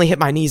 I finally hit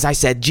my knees. I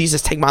said,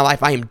 Jesus, take my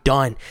life. I am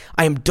done.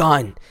 I am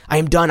done. I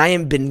am done. I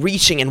have been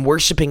reaching and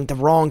worshiping the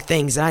wrong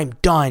things, and I am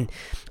done.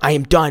 I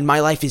am done. My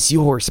life is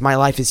yours. My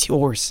life is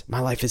yours. My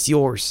life is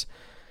yours.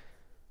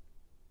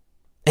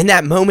 In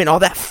that moment, all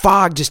that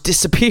fog just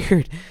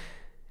disappeared.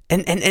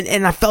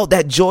 And I felt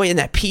that joy and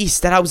that peace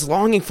that I was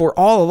longing for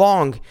all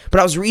along, but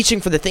I was reaching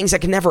for the things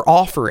that can never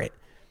offer it.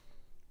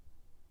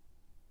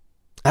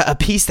 A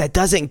peace that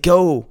doesn't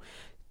go,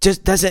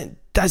 just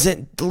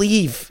doesn't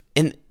leave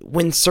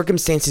when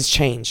circumstances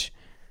change.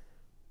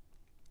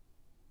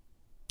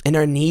 In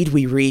our need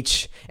we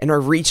reach, in our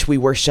reach we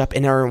worship,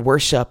 in our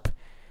worship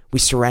we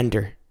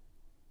surrender.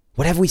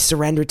 What have we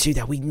surrendered to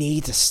that we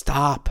need to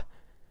stop?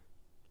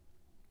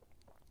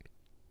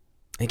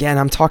 Again,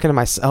 I'm talking to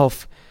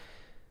myself.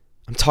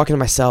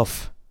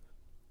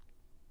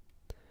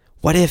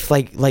 What if,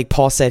 like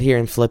Paul said here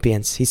in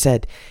Philippians, he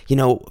said,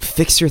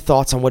 fix your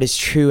thoughts on what is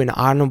true and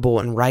honorable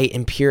and right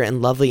and pure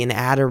and lovely and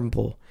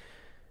admirable.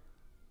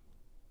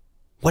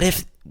 What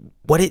if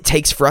what it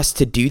takes for us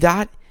to do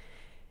that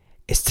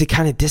is to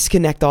kind of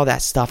disconnect all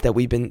that stuff that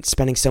we've been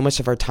spending so much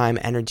of our time,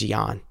 energy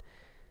on,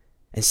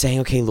 and saying,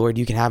 okay, Lord,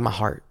 you can have my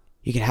heart.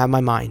 You can have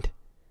my mind.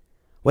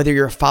 Whether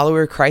you're a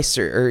follower of Christ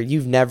or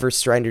you've never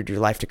surrendered your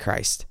life to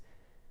Christ.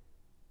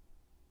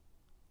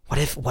 What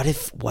if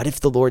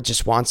the Lord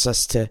just wants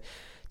us to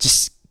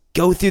just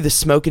go through the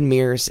smoke and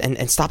mirrors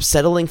and stop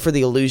settling for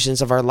the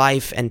illusions of our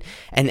life and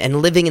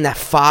living in that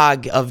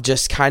fog of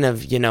just kind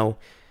of,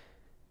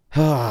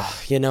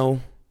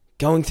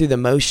 going through the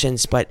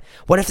motions. But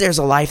what if there's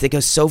a life that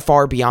goes so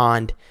far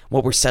beyond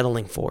what we're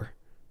settling for?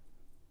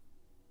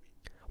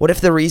 What if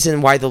the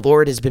reason why the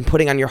Lord has been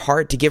putting on your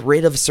heart to get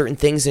rid of certain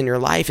things in your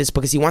life is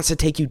because he wants to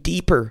take you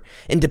deeper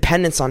in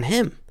dependence on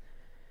him?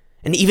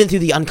 And even through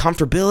the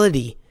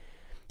uncomfortability,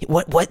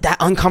 what that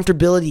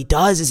uncomfortability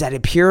does is that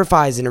it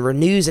purifies and it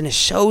renews and it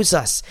shows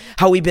us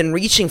how we've been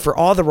reaching for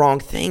all the wrong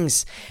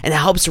things. And it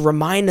helps to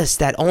remind us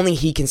that only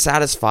he can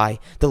satisfy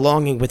the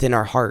longing within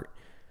our heart.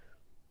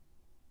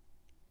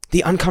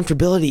 The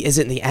uncomfortability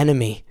isn't the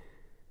enemy.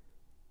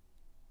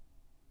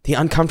 The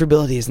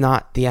uncomfortability is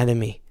not the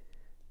enemy.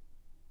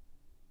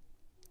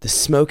 The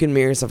smoke and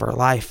mirrors of our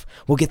life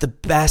will get the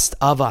best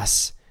of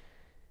us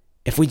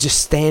if we just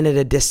stand at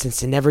a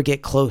distance and never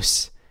get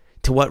close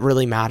to what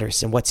really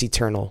matters and what's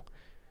eternal.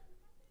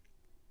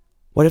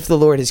 What if the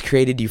Lord has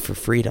created you for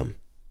freedom?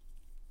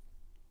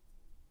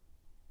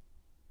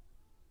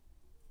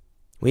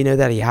 We know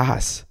that he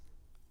has.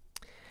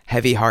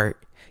 Heavy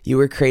heart, you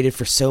were created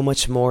for so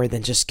much more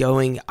than just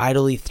going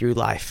idly through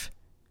life.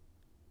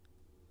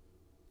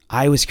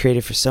 I was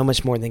created for so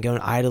much more than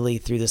going idly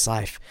through this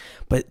life.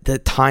 But the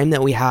time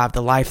that we have,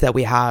 the life that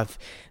we have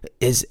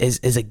is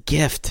a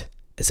gift.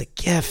 It's a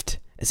gift.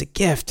 It's a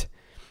gift.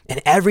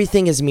 And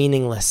everything is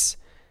meaningless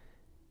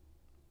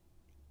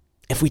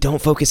if we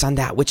don't focus on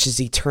that which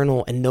is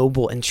eternal and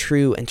noble and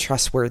true and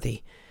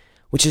trustworthy,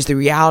 which is the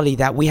reality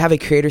that we have a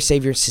creator,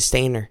 savior,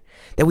 sustainer,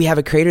 that we have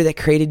a creator that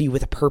created you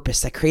with a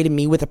purpose, that created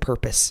me with a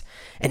purpose,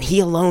 and he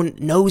alone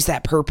knows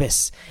that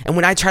purpose. And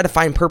when I try to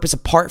find purpose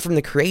apart from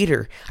the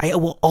creator, I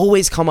will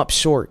always come up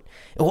short.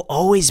 It will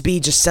always be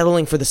just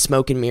settling for the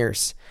smoke and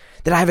mirrors.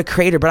 That I have a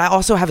creator, but I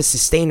also have a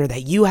sustainer,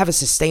 that you have a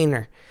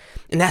sustainer.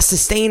 And that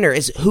sustainer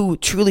is who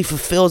truly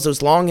fulfills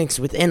those longings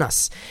within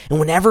us. And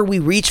whenever we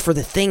reach for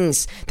the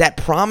things that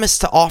promise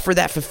to offer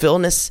that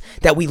fulfillment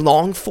that we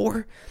long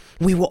for,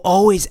 we will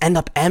always end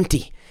up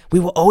empty. We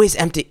will always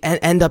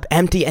end up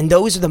empty, and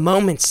those are the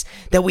moments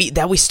that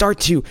we start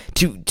to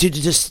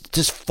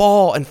just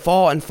fall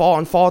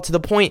to the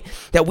point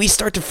that we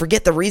start to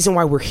forget the reason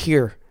why we're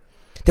here.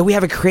 That we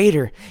have a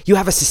creator, you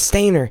have a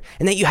sustainer,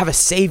 and that you have a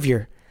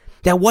savior.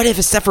 That what if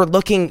instead of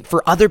looking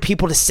for other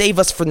people to save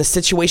us from the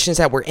situations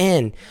that we're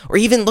in, or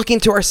even looking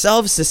to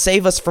ourselves to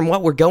save us from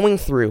what we're going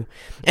through,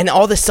 and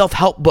all the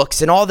self-help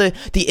books and all the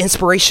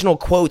inspirational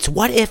quotes,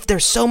 what if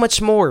there's so much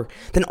more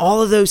than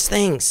all of those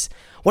things?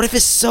 What if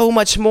it's so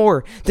much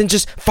more than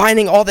just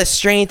finding all the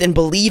strength and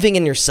believing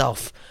in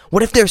yourself?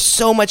 What if there's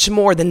so much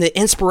more than the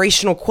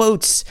inspirational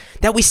quotes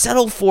that we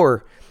settle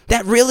for?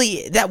 That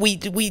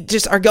we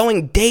just are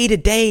going day to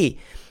day,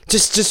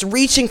 just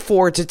reaching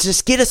for to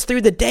just get us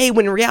through the day,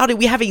 when in reality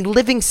we have a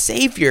living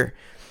Savior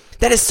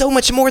that is so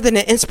much more than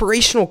an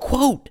inspirational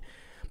quote.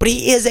 But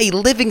he is a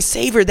living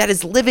Savior that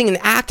is living and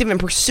active and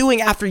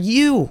pursuing after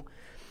you.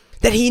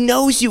 That he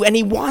knows you and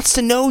he wants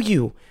to know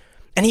you.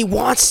 And he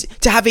wants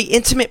to have an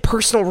intimate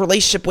personal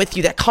relationship with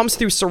you that comes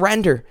through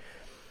surrender.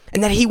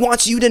 And that he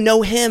wants you to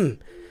know him.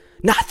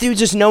 Not through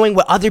just knowing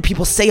what other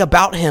people say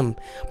about him,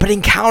 but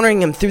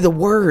encountering him through the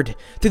word,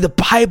 through the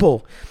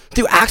Bible,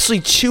 through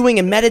actually chewing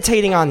and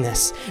meditating on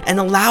this, and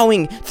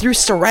allowing through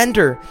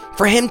surrender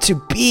for him to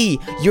be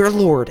your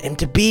Lord and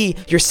to be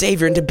your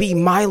Savior and to be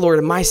my Lord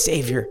and my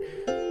Savior.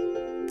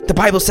 The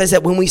Bible says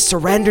that when we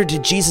surrender to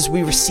Jesus,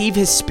 we receive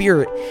his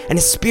Spirit, and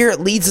his Spirit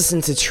leads us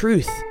into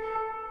truth.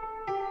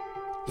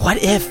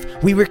 What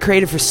if we were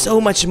created for so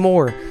much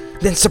more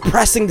than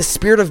suppressing the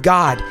Spirit of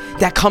God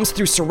that comes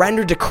through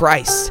surrender to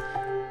Christ?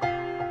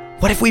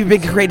 What if we've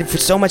been created for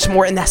so much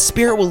more, and that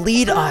Spirit will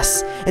lead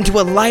us into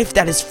a life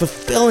that is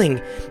fulfilling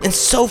and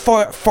so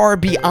far, far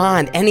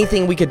beyond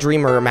anything we could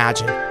dream or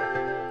imagine?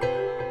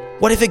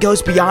 What if it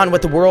goes beyond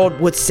what the world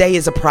would say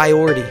is a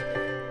priority,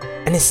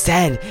 and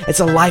instead it's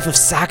a life of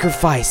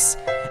sacrifice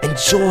and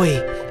joy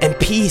and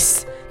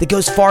peace that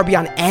goes far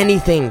beyond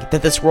anything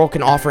that this world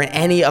can offer in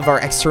any of our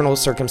external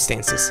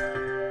circumstances?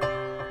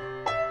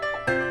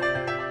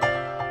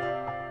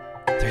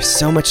 There's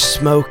so much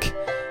smoke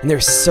and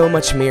there's so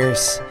much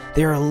mirrors.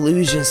 There are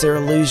illusions, there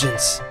are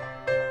illusions.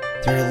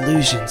 There are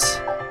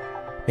illusions.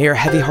 May our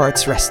heavy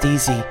hearts rest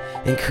easy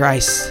in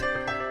Christ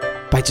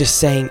by just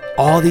saying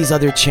all these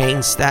other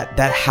chains that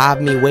have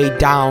me weighed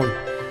down,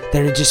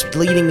 that are just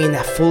leading me in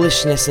that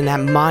foolishness and that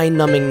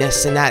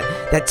mind-numbingness and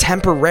that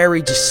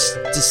temporary,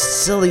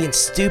 just silly and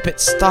stupid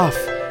stuff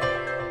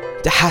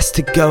that has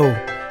to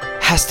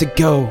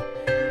go,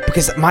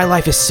 because my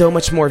life is so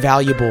much more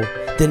valuable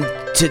than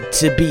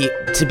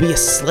to be a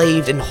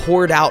slave and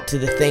hoard out to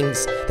the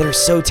things that are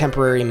so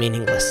temporary and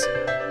meaningless.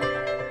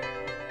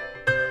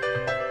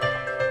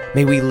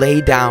 May we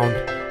lay down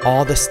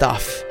all the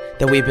stuff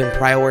that we've been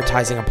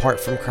prioritizing apart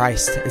from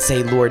Christ and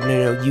say, Lord,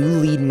 no, you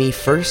lead me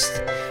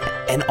first,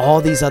 and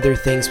all these other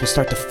things will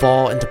start to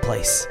fall into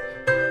place.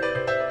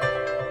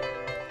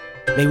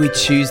 May we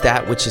choose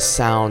that which is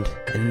sound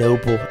and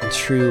noble and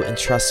true and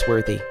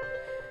trustworthy.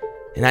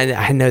 And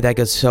I know that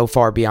goes so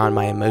far beyond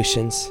my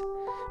emotions,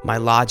 my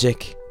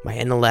logic, my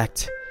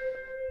intellect,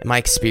 and my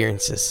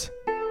experiences.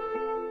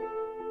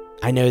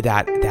 I know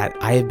that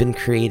I have been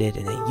created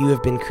and that you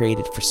have been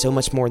created for so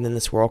much more than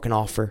this world can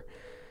offer.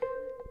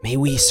 May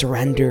we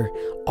surrender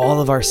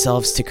all of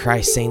ourselves to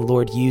Christ, saying,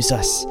 Lord, use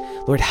us.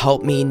 Lord,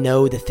 help me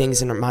know the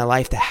things in my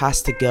life that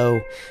has to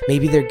go.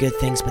 Maybe they're good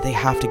things, but they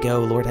have to go.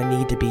 Lord, I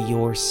need to be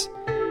yours.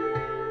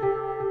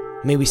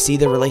 May we see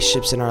the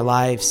relationships in our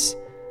lives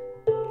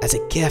as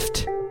a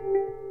gift,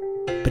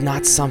 but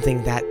not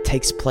something that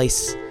takes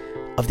place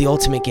of the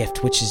ultimate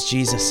gift, which is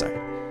Jesus,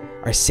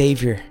 our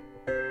Savior.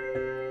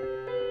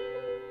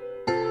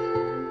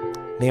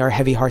 May our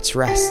heavy hearts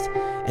rest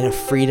in a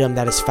freedom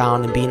that is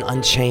found in being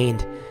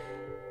unchained,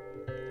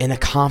 in a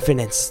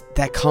confidence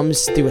that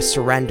comes through a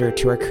surrender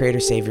to our Creator,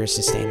 Savior,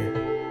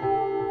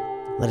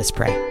 Sustainer. Let us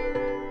pray.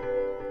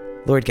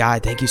 Lord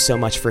God, thank you so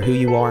much for who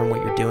you are and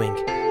what you're doing.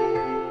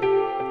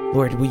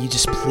 Lord, will you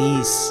just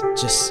please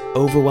just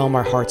overwhelm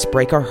our hearts,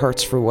 break our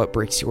hearts for what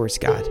breaks yours,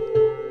 God.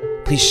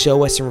 Please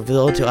show us and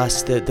reveal to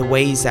us the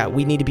ways that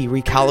we need to be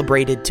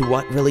recalibrated to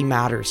what really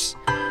matters.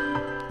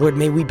 Lord,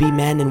 may we be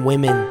men and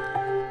women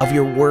of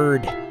your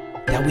word,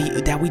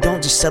 that we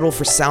don't just settle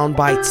for sound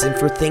bites and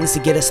for things to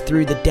get us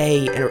through the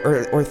day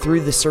or through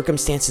the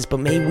circumstances, but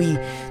may we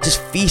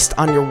just feast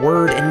on your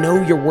word and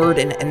know your word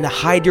and to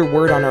hide your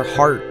word on our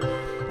heart,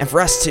 and for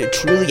us to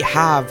truly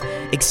have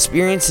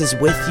experiences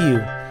with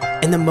you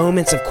in the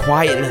moments of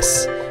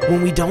quietness,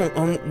 when we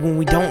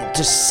don't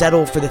just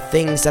settle for the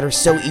things that are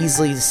so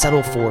easily to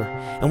settle for,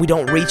 and we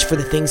don't reach for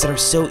the things that are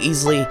so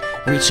easily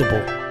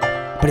reachable,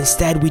 but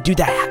instead we do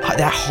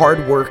that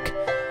hard work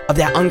of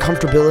that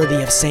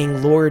uncomfortability of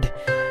saying, Lord,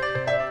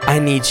 I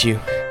need you,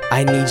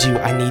 I need you,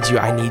 I need you,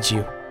 I need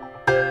you.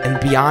 And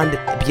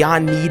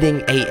beyond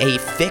needing a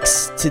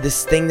fix to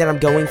this thing that I'm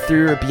going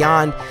through, or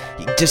beyond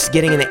just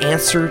getting an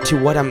answer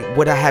to what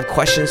I have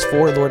questions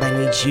for, Lord, I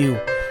need you,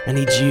 I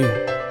need you,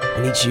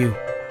 I need you.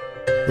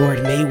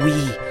 Lord, may we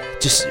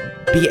just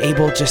be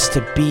able just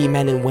to be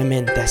men and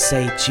women that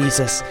say,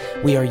 Jesus,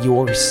 we are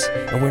yours,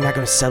 and we're not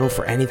going to settle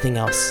for anything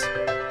else.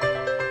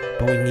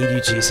 But we need you,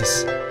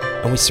 Jesus.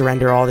 And we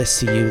surrender all this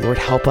to you. Lord,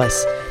 help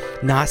us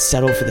not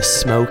settle for the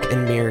smoke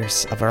and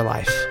mirrors of our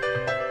life,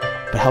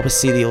 but help us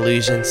see the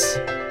illusions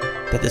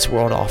that this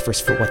world offers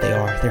for what they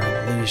are.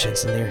 They're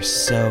illusions, and they're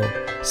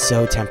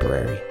so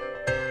temporary.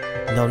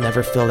 And they'll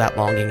never fill that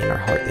longing in our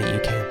heart that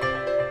you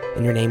can.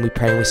 In your name we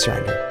pray and we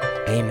surrender.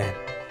 Amen.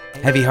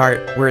 Heavy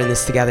heart, we're in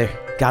this together.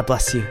 God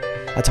bless you.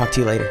 I'll talk to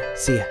you later.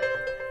 See ya.